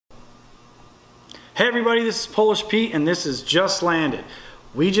Hey everybody, this is Polish Pete and this is Just Landed.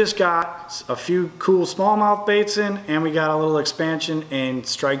 We just got a few cool smallmouth baits in and we got a little expansion in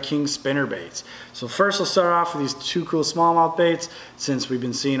Strike King spinner baits. So first we'll start off with these two cool smallmouth baits since we've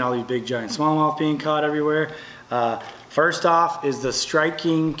been seeing all these big giant smallmouth being caught everywhere. First off is the Strike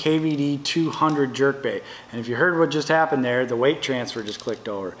King KVD 200 jerkbait. And if you heard what just happened there, the weight transfer just clicked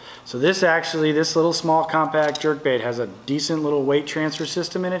over. So this little small compact jerkbait has a decent little weight transfer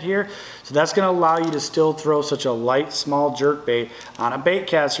system in it here. So that's going to allow you to still throw such a light, small jerkbait on a bait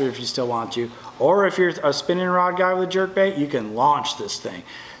caster if you still want to. Or if you're a spinning rod guy with a jerkbait, you can launch this thing.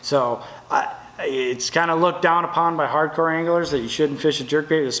 So it's kind of looked down upon by hardcore anglers that you shouldn't fish a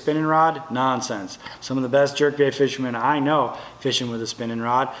jerkbait with a spinning rod. Nonsense. Some of the best jerkbait fishermen I know fishing with a spinning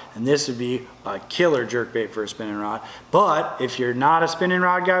rod, and this would be a killer jerkbait for a spinning rod. But if you're not a spinning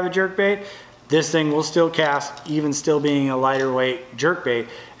rod guy with a jerkbait, this thing will still cast, even still being a lighter weight jerkbait,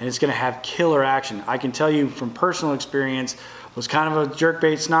 and it's going to have killer action. I can tell you from personal experience, was kind of a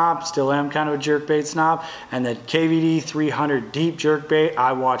jerkbait snob, still am kind of a jerkbait snob, and the KVD 300 deep jerkbait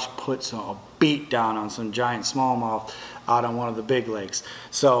I watched put a beat down on some giant smallmouth out on one of the big lakes.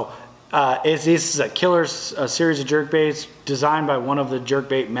 So this is a killer series of jerkbaits designed by one of the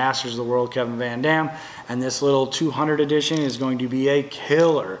jerkbait masters of the world, Kevin Van Dam, and this little 200 edition is going to be a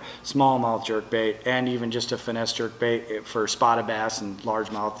killer smallmouth jerkbait and even just a finesse jerkbait for spotted bass and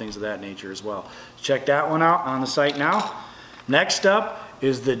largemouth, things of that nature as well. Check that one out on the site now. Next up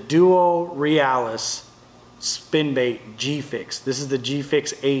is the Duo Realis spin bait G-Fix. This is the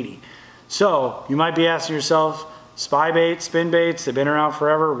G-Fix 80. So you might be asking yourself, spy baits, spin baits, they've been around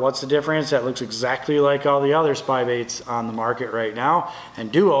forever. What's the difference? That looks exactly like all the other spy baits on the market right now.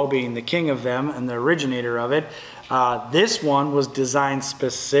 And Duo being the king of them and the originator of it, this one was designed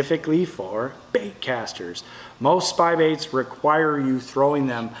specifically for bait casters. Most spy baits require you throwing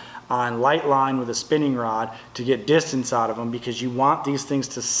them on light line with a spinning rod to get distance out of them because you want these things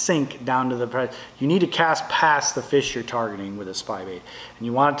to sink down to the, you need to cast past the fish you're targeting with a spy bait. And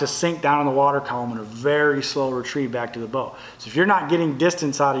you want it to sink down in the water column in a very slow retreat back to the boat. So if you're not getting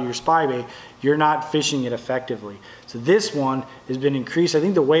distance out of your spy bait, you're not fishing it effectively. So this one has been increased. I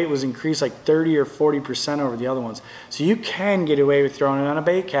think the weight was increased like 30 or 40% over the other ones. So you can get away with throwing it on a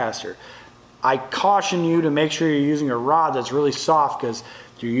bait caster. I caution you to make sure you're using a rod that's really soft because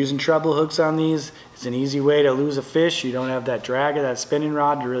if you're using treble hooks on these, it's an easy way to lose a fish. You don't have that drag of that spinning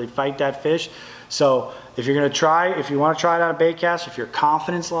rod to really fight that fish. So if you're going to try, if you want to try it on a bait caster, if your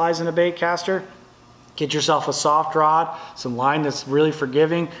confidence lies in a bait caster, get yourself a soft rod, some line that's really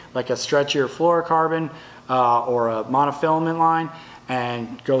forgiving, like a stretchier fluorocarbon or a monofilament line,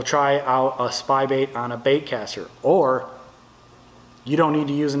 and go try out a spy bait on a bait caster. Or you don't need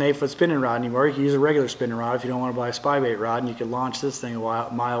to use an 8-foot spinning rod anymore. You can use a regular spinning rod if you don't want to buy a spy bait rod, and you can launch this thing a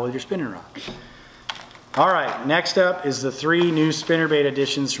mile with your spinning rod. All right, next up is the 3 new spinnerbait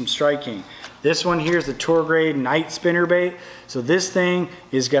additions from Strike King. This one here is the Tour Grade Night spinnerbait. So this thing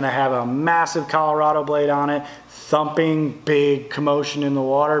is going to have a massive Colorado blade on it, thumping big commotion in the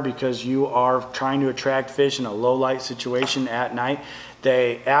water because you are trying to attract fish in a low light situation at night.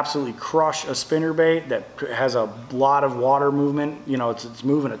 They absolutely crush a spinnerbait that has a lot of water movement. You know, it's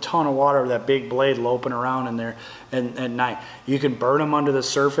moving a ton of water with that big blade loping around in there at night. You can burn them under the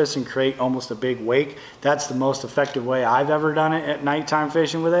surface and create almost a big wake. That's the most effective way I've ever done it at nighttime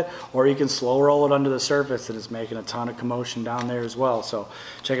fishing with it. Or you can slow roll it under the surface and it's making a ton of commotion down there as well. So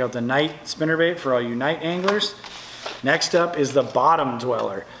check out the night spinnerbait for all you night anglers. Next up is the Bottom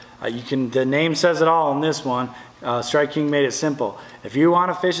Dweller. The name says it all on this one. Strike King made it simple. If you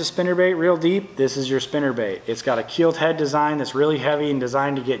want to fish a spinnerbait real deep, this is your spinnerbait. It's got a keeled head design that's really heavy and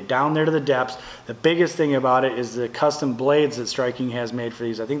designed to get down there to the depths. The biggest thing about it is the custom blades that Strike King has made for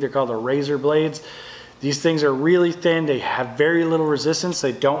these. I think they're called the razor blades. These things are really thin. They have very little resistance.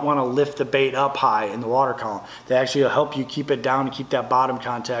 They don't want to lift the bait up high in the water column. They actually help you keep it down and keep that bottom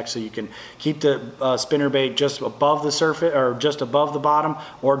contact so you can keep the spinnerbait just above the surface or just above the bottom,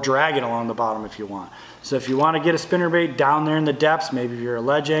 or drag it along the bottom if you want. So if you want to get a spinnerbait down there in the depths, maybe if you're a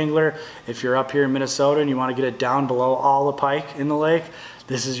ledge angler, if you're up here in Minnesota and you want to get it down below all the pike in the lake,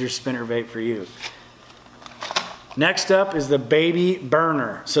 this is your spinnerbait for you. Next up is the Baby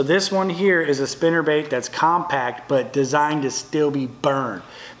Burner. So this one here is a spinnerbait that's compact but designed to still be burned.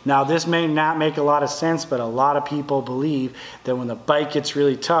 Now this may not make a lot of sense, but a lot of people believe that when the bite gets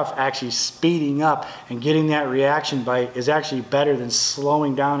really tough, actually speeding up and getting that reaction bite is actually better than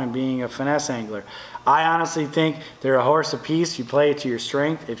slowing down and being a finesse angler. I honestly think they're a horse apiece. You play it to your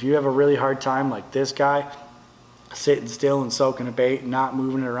strength. If you have a really hard time like this guy, sitting still and soaking a bait and not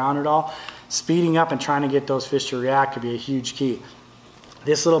moving it around at all, speeding up and trying to get those fish to react could be a huge key.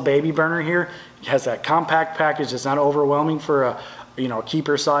 This little baby burner here has that compact package that's not overwhelming for a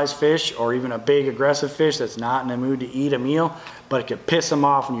keeper size fish or even a big aggressive fish that's not in the mood to eat a meal, but it could piss them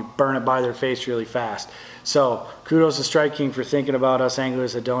off when you burn it by their face really fast. So kudos to Strike King for thinking about us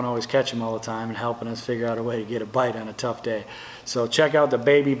anglers that don't always catch them all the time and helping us figure out a way to get a bite on a tough day. So check out the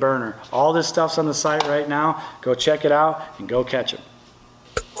baby burner. All this stuff's on the site right now. Go check it out and go catch them.